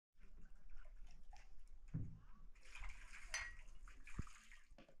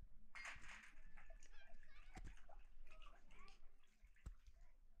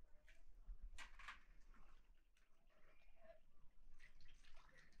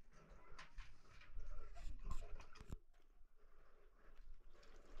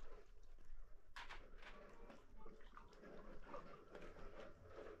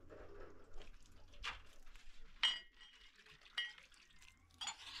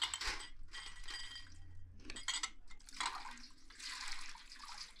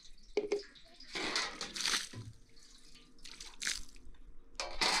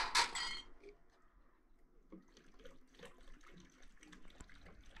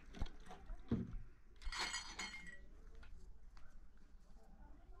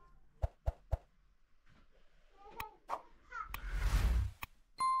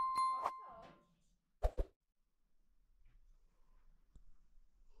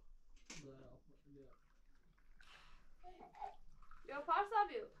بیا پارسا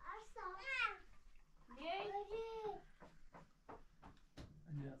بیا نیای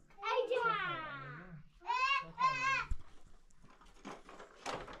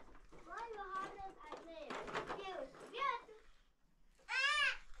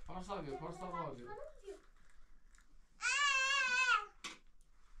پارسا بیا پارسا بیا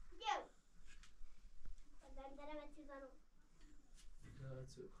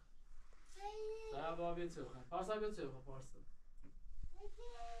Daha baba bitiyor. Parsa bitiyor parsa.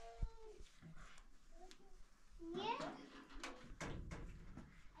 Niye?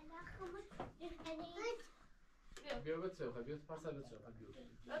 Bitiyor bitiyor. Bitiyor parsa bitiyor.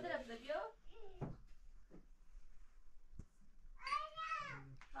 Ödere bize diyor.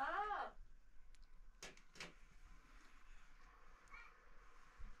 Ha.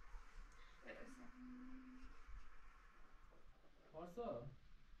 Parsa.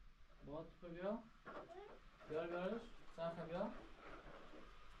 Boğat koyuyor. Görüyoruz. Sen koyuyor.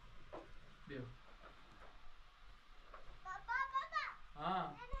 Bir. Baba.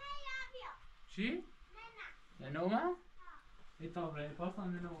 Ha. Ne yapıyor? Çi? Nena. Ne noma? İyi tamam. Parsa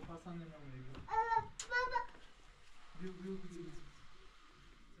ne noma? Parsa ne noma? Baba. Biu.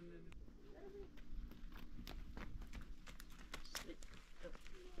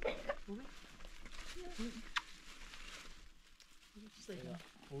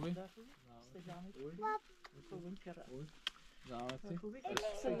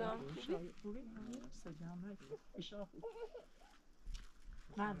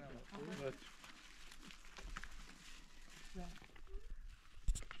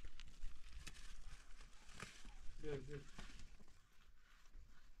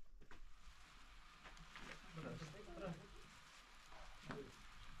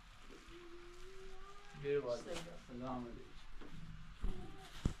 Bir var. Selam aleyküm.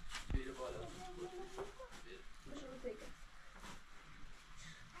 Bir var.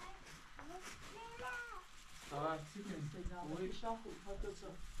 Tamam, çıkın. Selam. Şahı, hatası.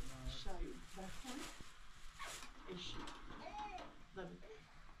 Şahı, bakın. Eşi. Tabii.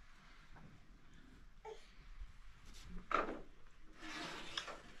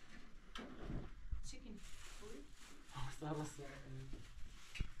 Çıkın. Sağ olasın.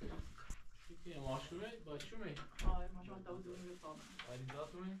 Peki, maşure, başume. Hayır, maşallah Davut Ünlü falan.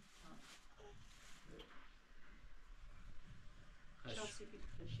 Aydınlat mı? Şahsi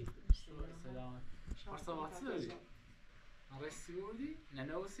bir şey. Selam. Parsa vatsı öyle. Arası oldu.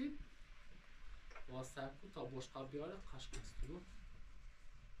 Ne olsun? Vasıfı ta boş kabiyara kaç kesturu.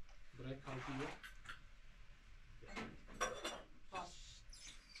 Buraya kalbiyo. Baş.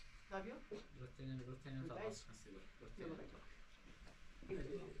 Davio? Rotenen ta baş kesiyor. Buraya bakalım.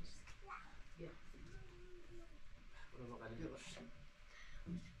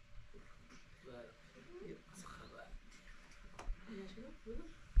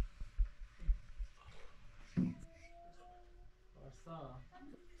 Varsa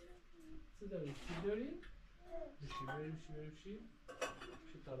siz de bir şey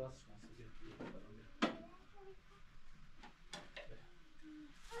şu taras şansı getiriyor. Sen de alıyorsun.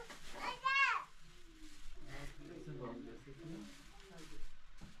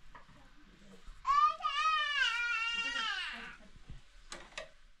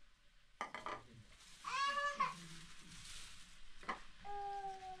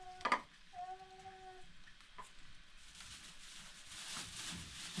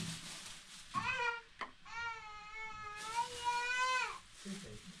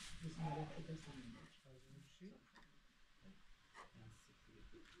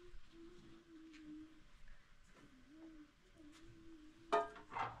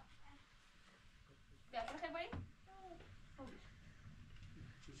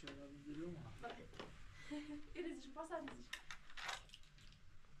 Eles passaram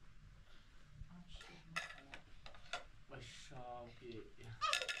Aşağı ki.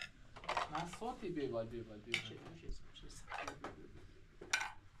 Ben sote bir şey.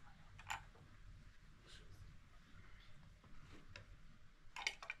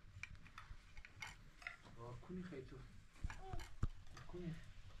 Kuni khaytu. Kuni.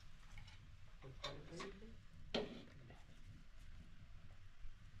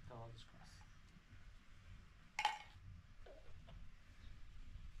 Tamam çıkmaz.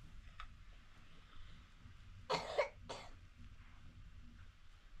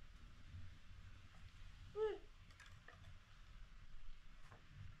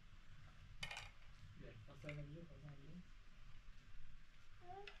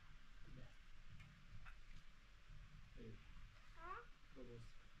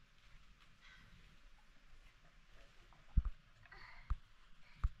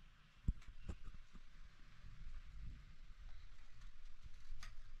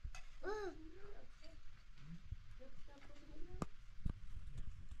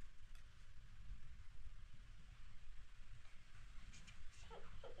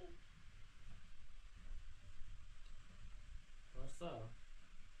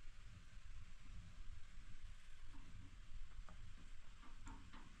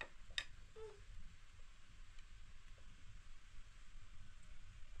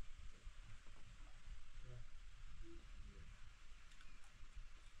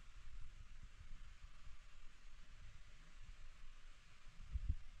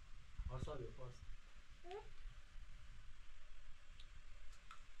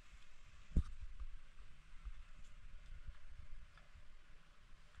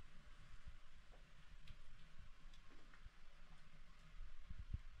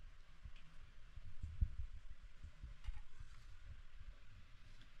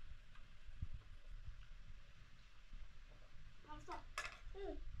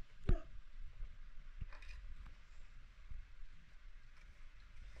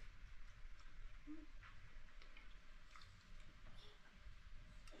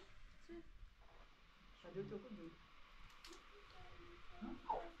 هدول تاكل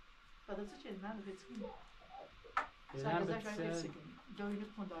فهذا تسكين ما له تسكين فعلا ساعة زاك بس تسكين دوي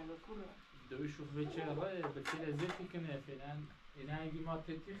نكون دايلو كورة دوی شوف بچه بچه لذتی کنه فعلا اینا اگه ما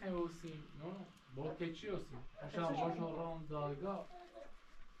تتی خیلی اوسیم نه با کچی اوسیم خوشم باشون رام دایگاه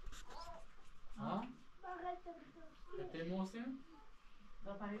ها؟ تتی موسیم؟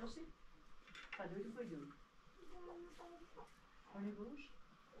 دا پنیروسی فدوی تو کجا پنیر بروش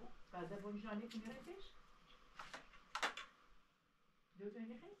بعد بونج نانی کنی رفتش دو تا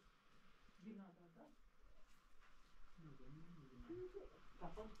نخی بیل ندارد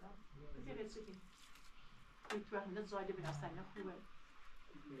بخور بخیر سکی تو وقت زایده بنستن خوبه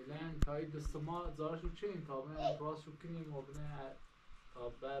فعلا تایی دست ما زارشو چین تا بنا براسشو کنیم و بنا تا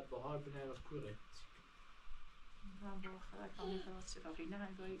بعد بهار بنا رفکوره من با خدا کامی خدا سفاقی نه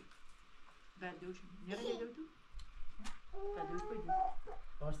هنگاهی بعد دوش نره دو تو بعد دوش بجو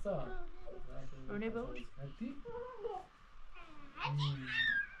بارسا رونه باش هتی؟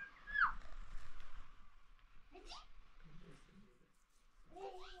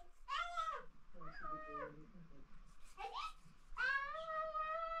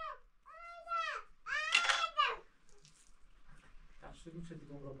 تشریف میشه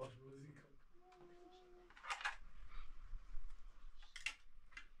دیگه اون را باش بازی کن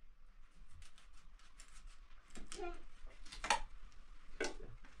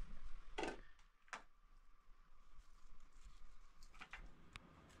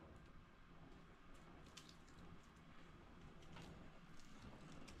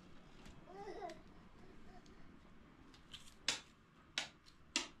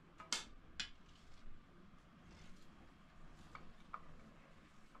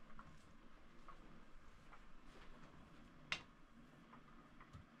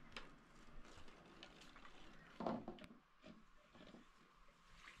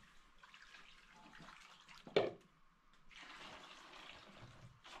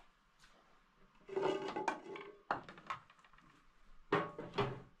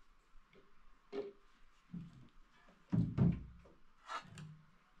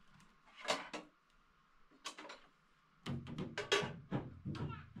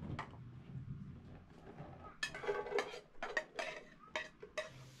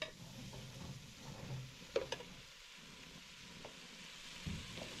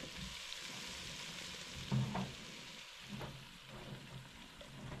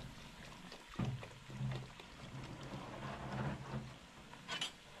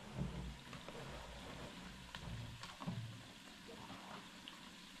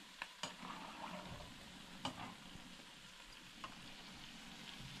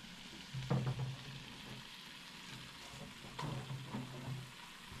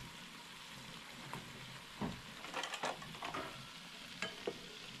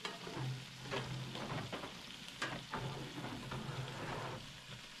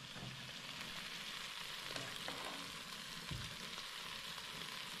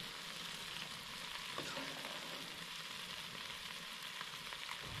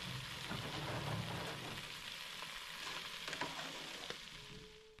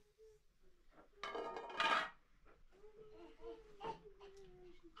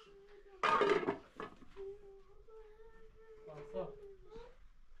بارسا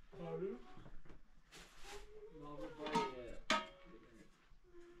آره لابد باید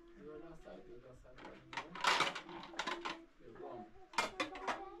دولا سر بگم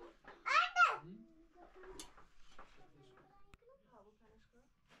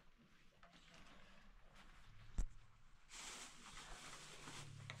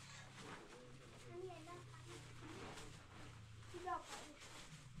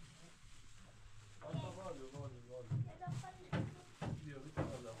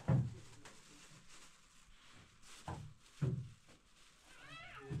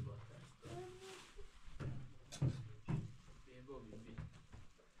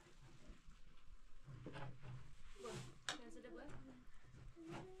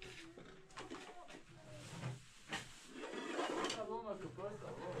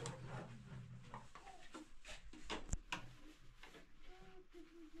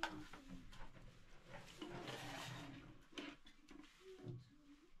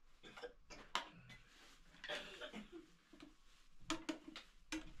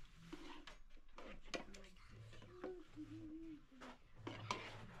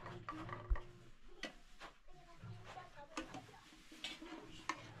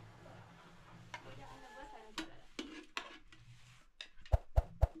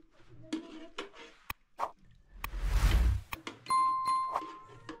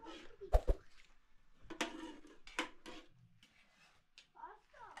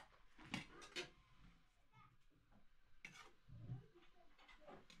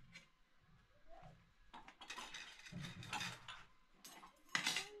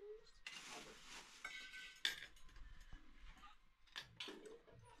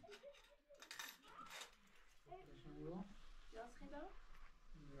رو یاس خیلی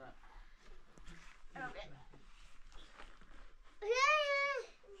نه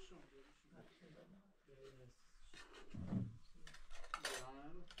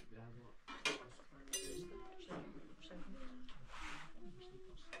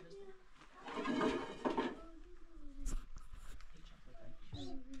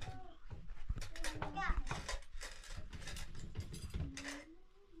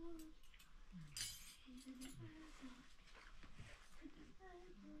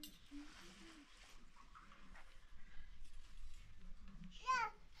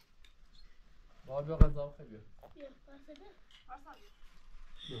بابا بیا غذا خیلی بیا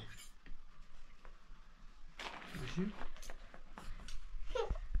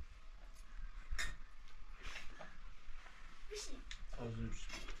بشین تازه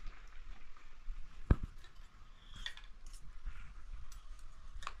بشین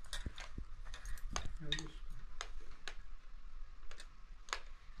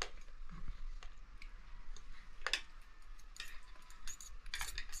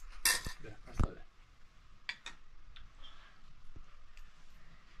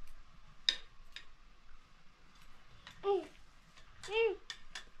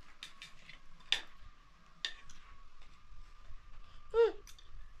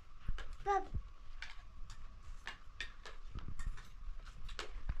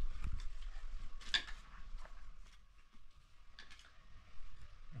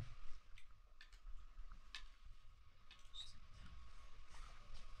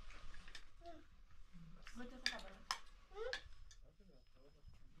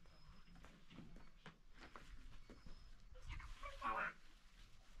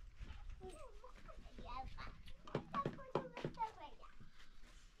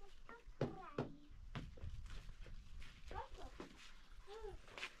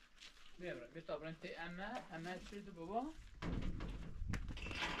بیا برنت اما چی تو بابا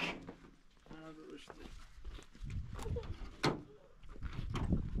انا درشت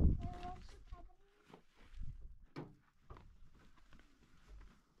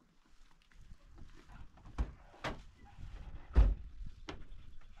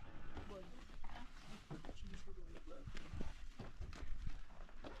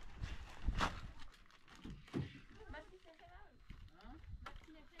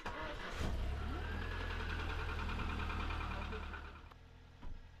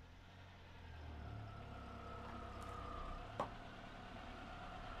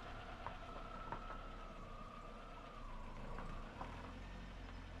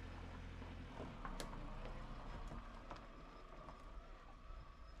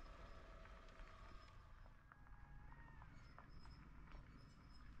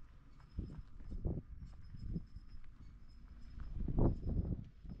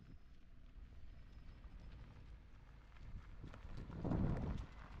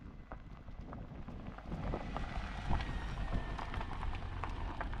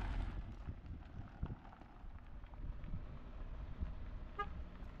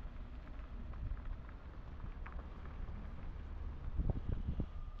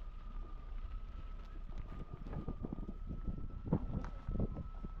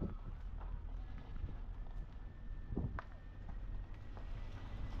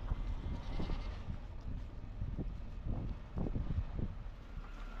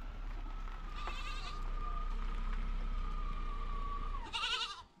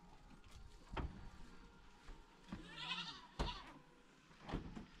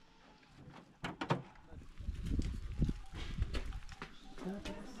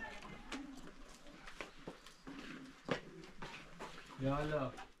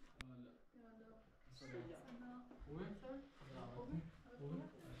يلا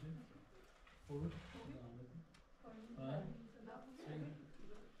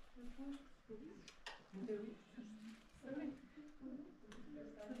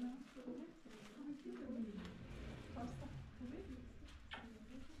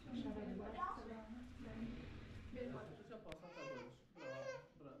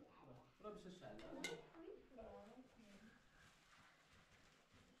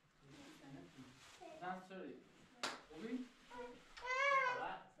Sorry. Obi?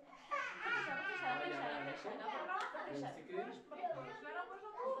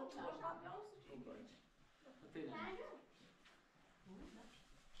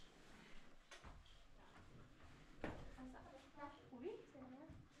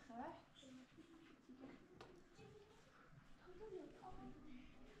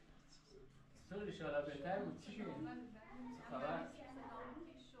 Sorry, شالا بهتر بود چی شد؟ خبر؟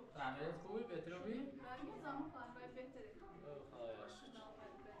 تعمیرات خوبی؟ بهتر خوبی؟ یه زمان خواهد بهتره خواهش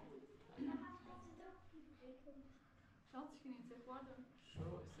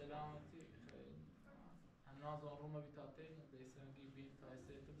ناز روما بتاعتين بيسنجي بين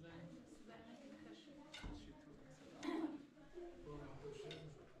تايسيت بزين شي تو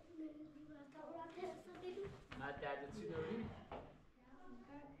ما تعدد چی داری؟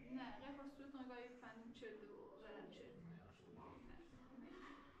 نه غیر خصوص نگاهی فن شده و غرم شده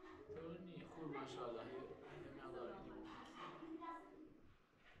تو نی خوب ماشاءالله مقداری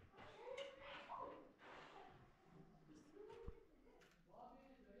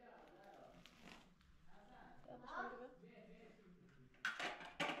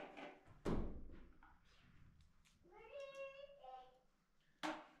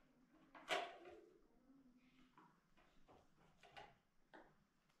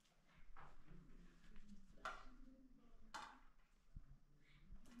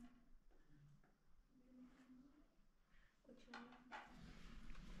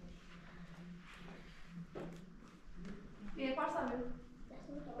Viene pásame.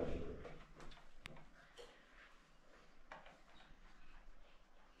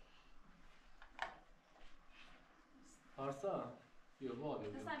 پارسا بیا بابا بیا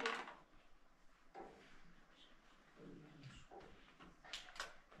مثلا بیا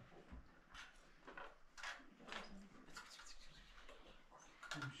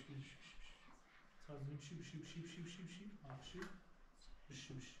بشی بشی بشی بشی بشی بشی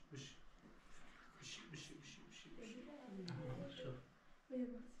بشی بشی بشی بشی بشی بشی بشی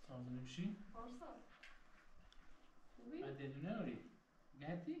تازه نمیشی؟ بعد نونری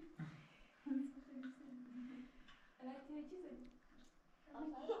گردی؟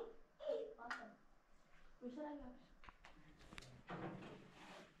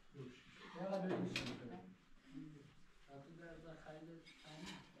 يلا بنمشي هتقدر ده خالد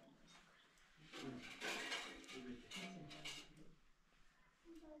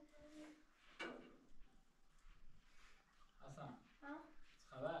حسن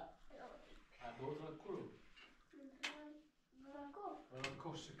خبر عبود ركولو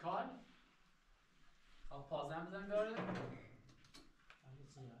ركو شكال خب پازم بزن داره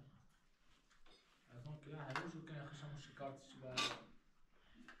از اون کلا هلوش رو کنه خشم شکارتش برای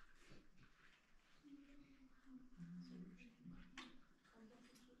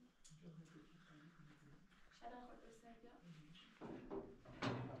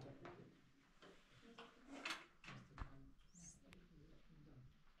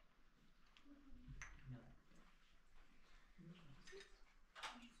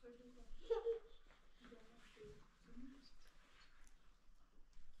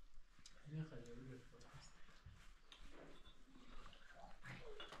این خیلی بفرد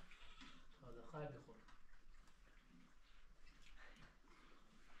هذا خیلی خوب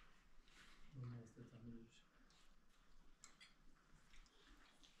اون استعمال بشه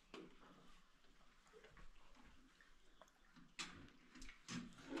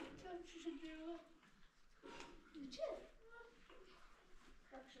Çok şişiriyor. İçi.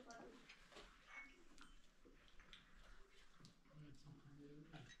 Bak şu kadar.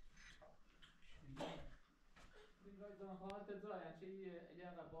 إذا خواهد تزرع يعني شيء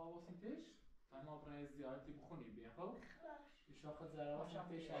إلى بابا سنتش تمام برای زیارتی بخونی بیا خب شاخ زرا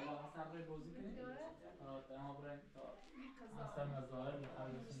سنتش الله حسن روی بازی کنی تمام برای حسن مزار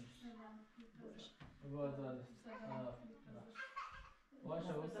بخلص نیست بازار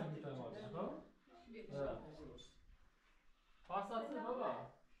باشه و سنت باشه خب پاسات بابا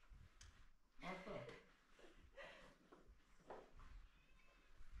پاسا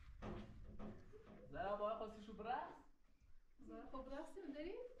زرا باید خواستشو برست زرا خب رقصیم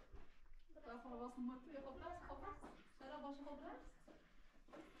داری؟ زرا خب واسه موتوی خب رقص زرا باشه خب رقص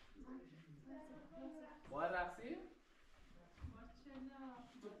باید رقصی؟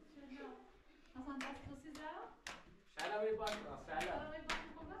 چلا مثلا دست بسی زرا؟ شلا بی باش راست شلا زرا بی باشه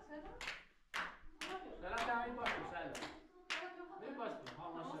خب رقص شلا؟ شلا تمامی باش شلا بی باش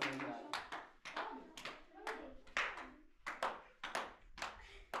ها ماشاءالله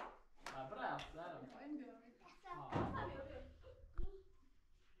برقص زرا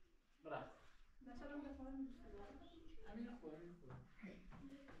برقص همین خوب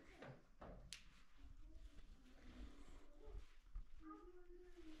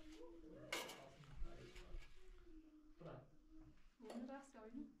رقص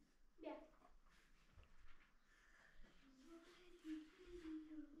کردیم؟ بیا.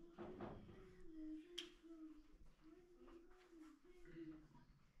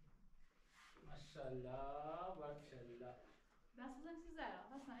 ماشاءالله بارکالله دست بزن چیز زرا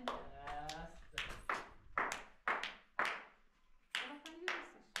دست نه اینجا دست زرا خیلی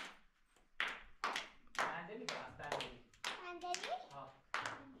دستش بندلی برقص بندلی Sandalye. ها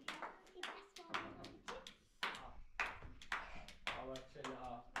Bir pas var. ها بارکالله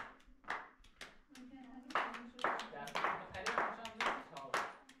ها ممکنه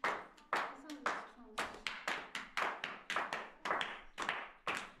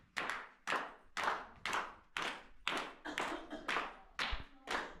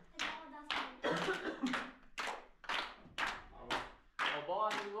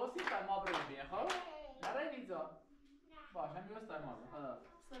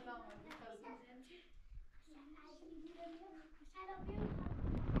سلام علیکم.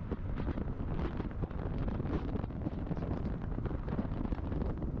 سلام